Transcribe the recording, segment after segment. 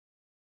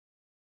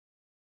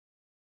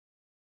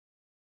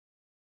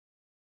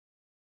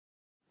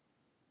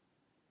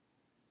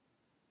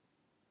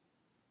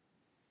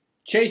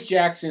Chase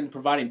Jackson,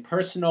 providing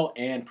personal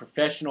and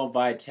professional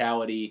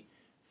vitality,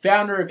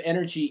 founder of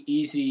Energy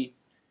Easy,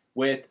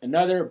 with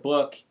another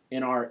book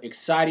in our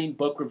exciting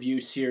book review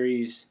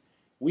series.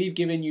 We've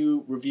given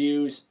you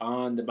reviews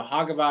on the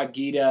Bhagavad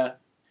Gita,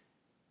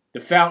 The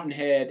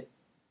Fountainhead,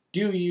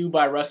 Do You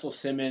by Russell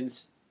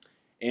Simmons,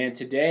 and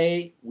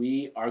today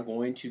we are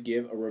going to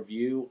give a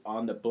review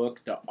on the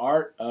book The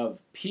Art of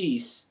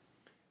Peace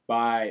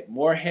by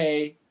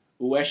Morihei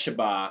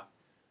Ueshiba,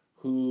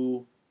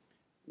 who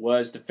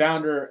was the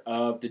founder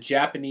of the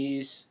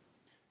Japanese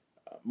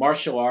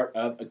martial art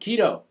of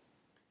Aikido.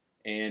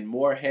 And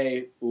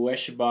Morihei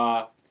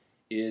Ueshiba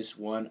is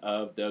one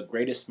of the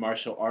greatest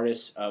martial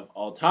artists of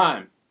all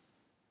time.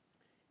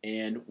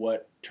 And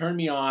what turned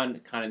me on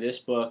kind of this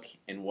book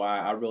and why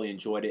I really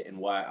enjoyed it and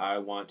why I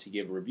want to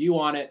give a review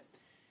on it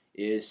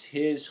is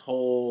his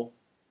whole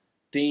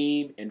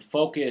theme and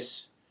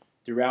focus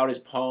throughout his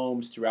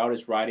poems, throughout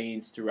his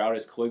writings, throughout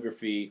his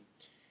calligraphy,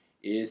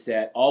 is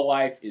that all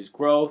life is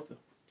growth,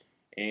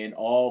 and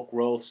all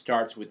growth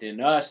starts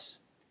within us,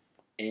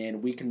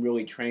 and we can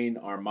really train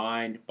our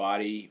mind,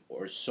 body,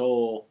 or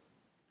soul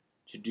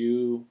to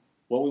do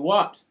what we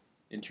want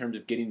in terms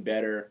of getting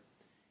better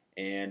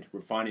and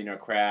refining our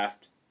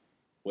craft,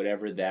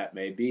 whatever that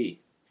may be.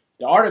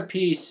 The Art of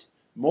Peace,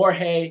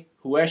 Morihei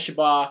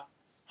Ueshiba,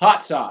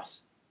 hot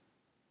sauce.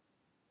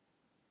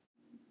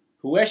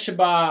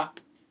 Ueshiba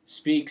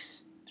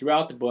speaks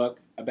throughout the book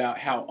about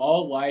how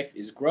all life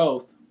is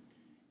growth,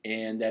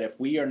 and that if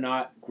we are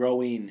not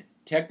growing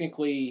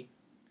technically,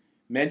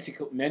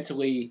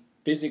 mentally,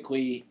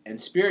 physically,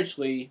 and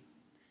spiritually,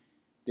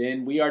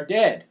 then we are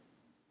dead.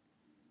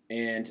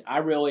 And I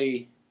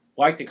really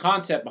like the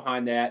concept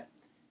behind that,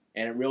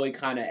 and it really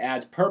kind of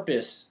adds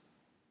purpose,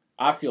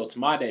 I feel, to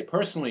my day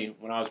personally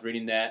when I was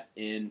reading that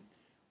in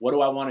what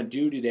do I want to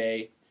do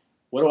today,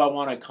 what do I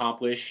want to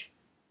accomplish,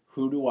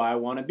 who do I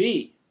want to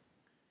be?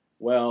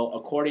 Well,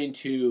 according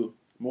to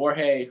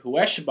Morihei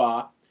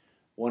Ueshiba,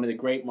 one of the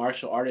great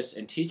martial artists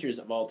and teachers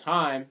of all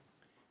time,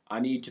 I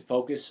need to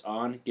focus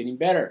on getting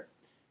better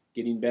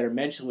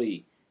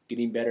mentally,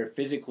 getting better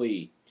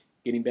physically,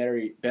 getting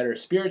better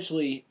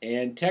spiritually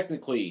and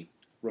technically,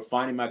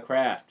 refining my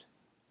craft.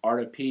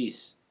 Art of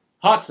Peace.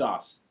 Hot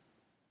sauce.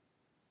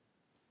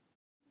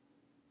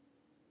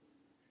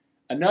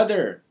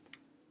 Another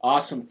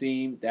awesome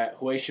theme that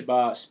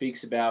Ueshiba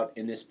speaks about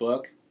in this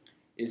book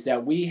is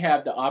that we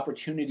have the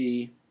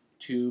opportunity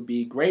to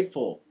be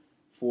grateful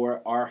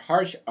for our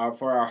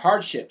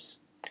hardships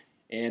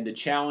and the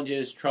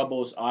challenges,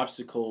 troubles,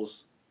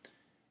 obstacles,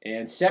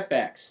 and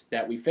setbacks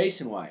that we face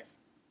in life.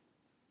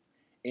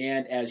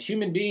 And as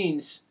human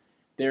beings,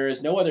 there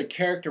is no other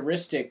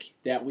characteristic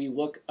that we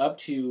look up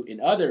to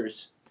in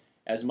others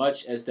as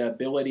much as the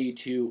ability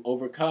to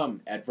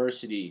overcome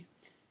adversity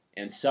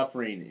and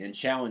suffering and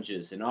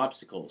challenges and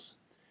obstacles.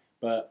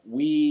 But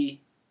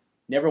we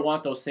never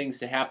want those things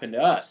to happen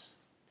to us.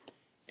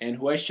 And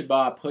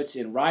Ueshiba puts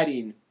in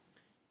writing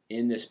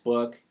in this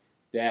book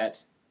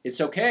that it's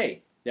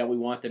okay that we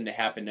want them to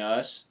happen to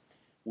us.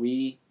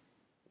 We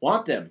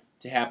want them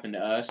to happen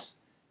to us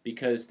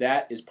because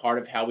that is part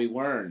of how we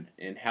learn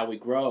and how we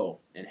grow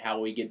and how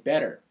we get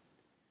better.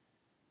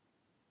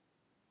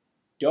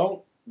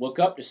 Don't look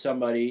up to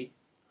somebody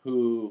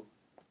who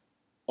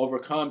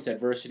overcomes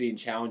adversity and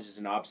challenges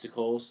and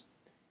obstacles,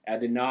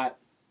 and then not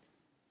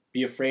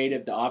be afraid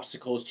of the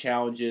obstacles,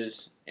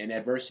 challenges, and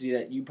adversity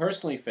that you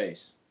personally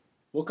face.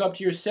 Look up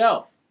to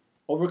yourself.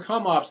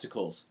 Overcome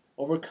obstacles.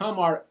 Overcome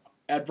our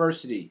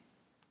adversity.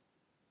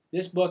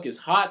 This book is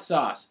hot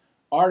sauce.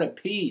 Art of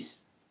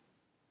Peace.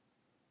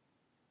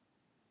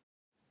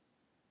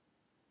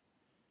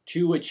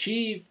 To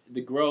achieve the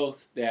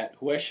growth that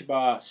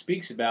Ueshiba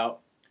speaks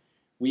about,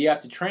 we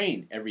have to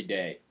train every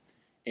day.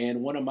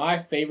 And one of my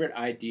favorite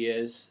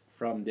ideas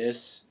from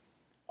this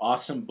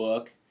awesome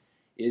book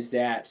is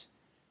that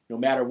no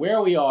matter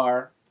where we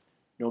are,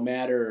 no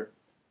matter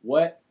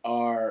what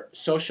our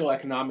social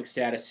economic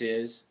status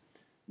is,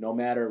 no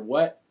matter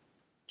what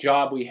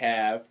job we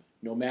have,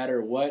 no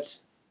matter what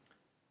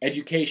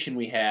education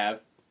we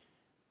have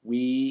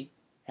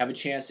a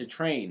chance to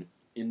train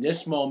in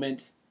this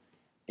moment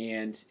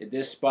and at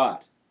this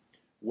spot,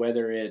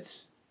 whether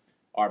it's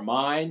our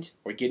mind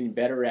or getting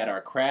better at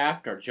our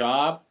craft, our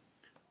job,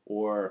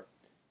 or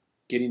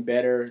getting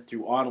better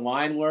through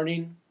online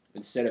learning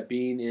instead of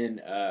being in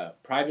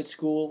private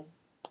school,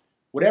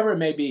 whatever it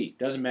may be,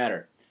 doesn't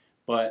matter.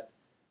 But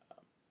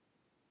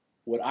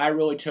what I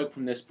really took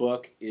from this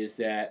book is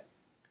that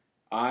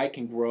I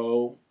can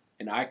grow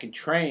and I can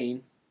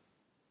train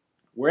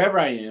wherever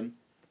I am,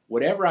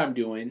 whatever I'm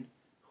doing,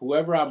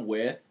 whoever I'm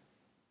with,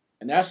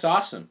 and that's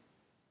awesome.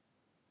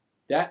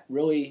 That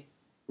really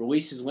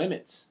releases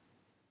limits.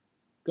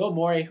 Go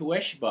Morihei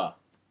Ueshiba.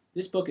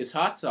 This book is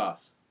hot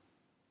sauce.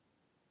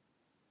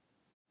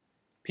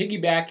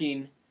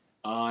 Piggybacking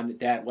on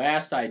that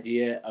last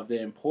idea of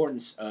the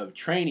importance of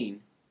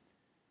training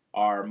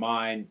our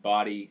mind,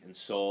 body, and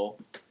soul,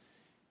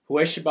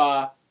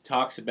 Ueshiba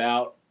talks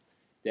about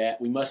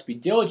that we must be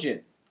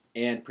diligent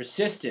and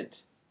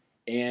persistent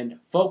and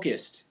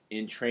focused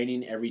in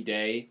training every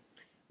day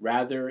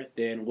rather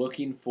than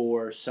looking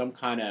for some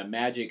kind of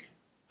magic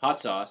hot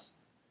sauce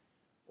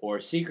or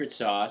secret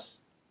sauce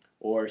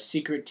or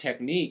secret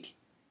technique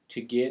to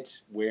get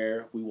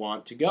where we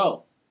want to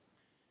go.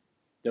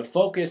 The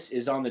focus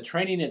is on the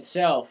training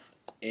itself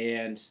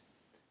and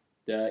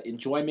the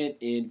enjoyment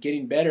in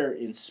getting better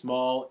in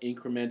small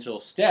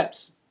incremental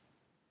steps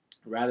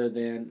rather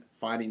than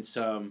finding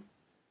some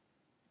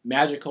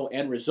magical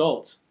end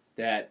result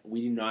that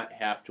we do not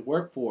have to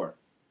work for.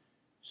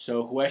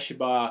 So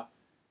Ueshiba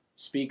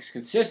speaks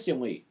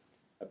consistently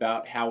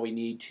about how we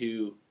need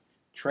to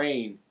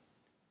train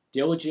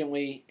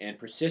diligently and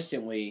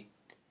persistently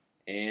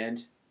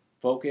and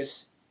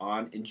focus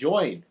on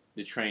enjoying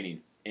the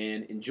training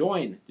and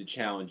enjoying the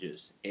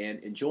challenges and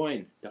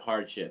enjoying the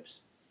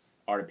hardships.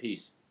 Art of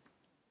Peace.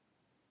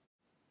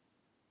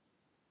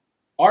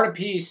 Art of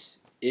Peace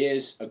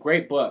is a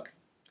great book.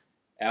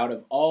 Out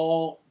of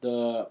all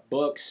the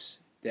books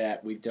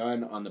that we've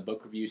done on the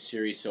book review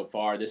series so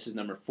far, this is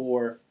number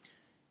 4.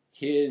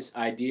 His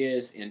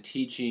ideas and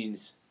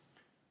teachings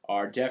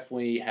are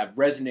definitely have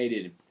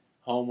resonated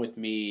home with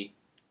me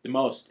the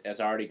most, as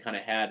I already kind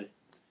of had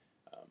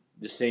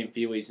the same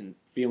feelings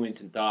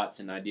and thoughts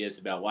and ideas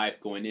about life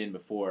going in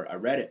before I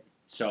read it.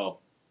 So,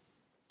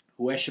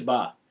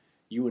 Ueshiba,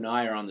 you and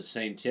I are on the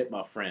same tip,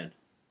 my friend.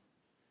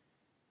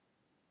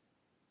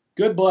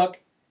 Good book.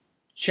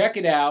 Check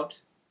it out.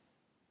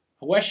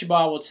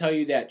 Ueshiba will tell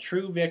you that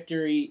true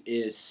victory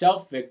is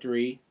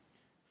self-victory.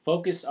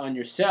 Focus on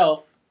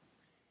yourself,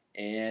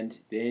 and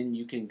then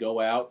you can go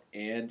out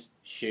and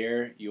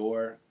share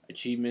your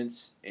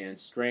achievements and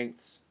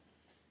strengths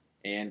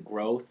and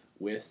growth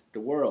with the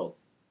world.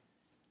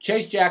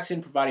 Chase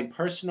Jackson, providing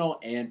personal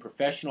and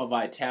professional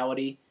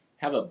vitality.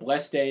 Have a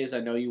blessed day, as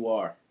I know you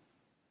are.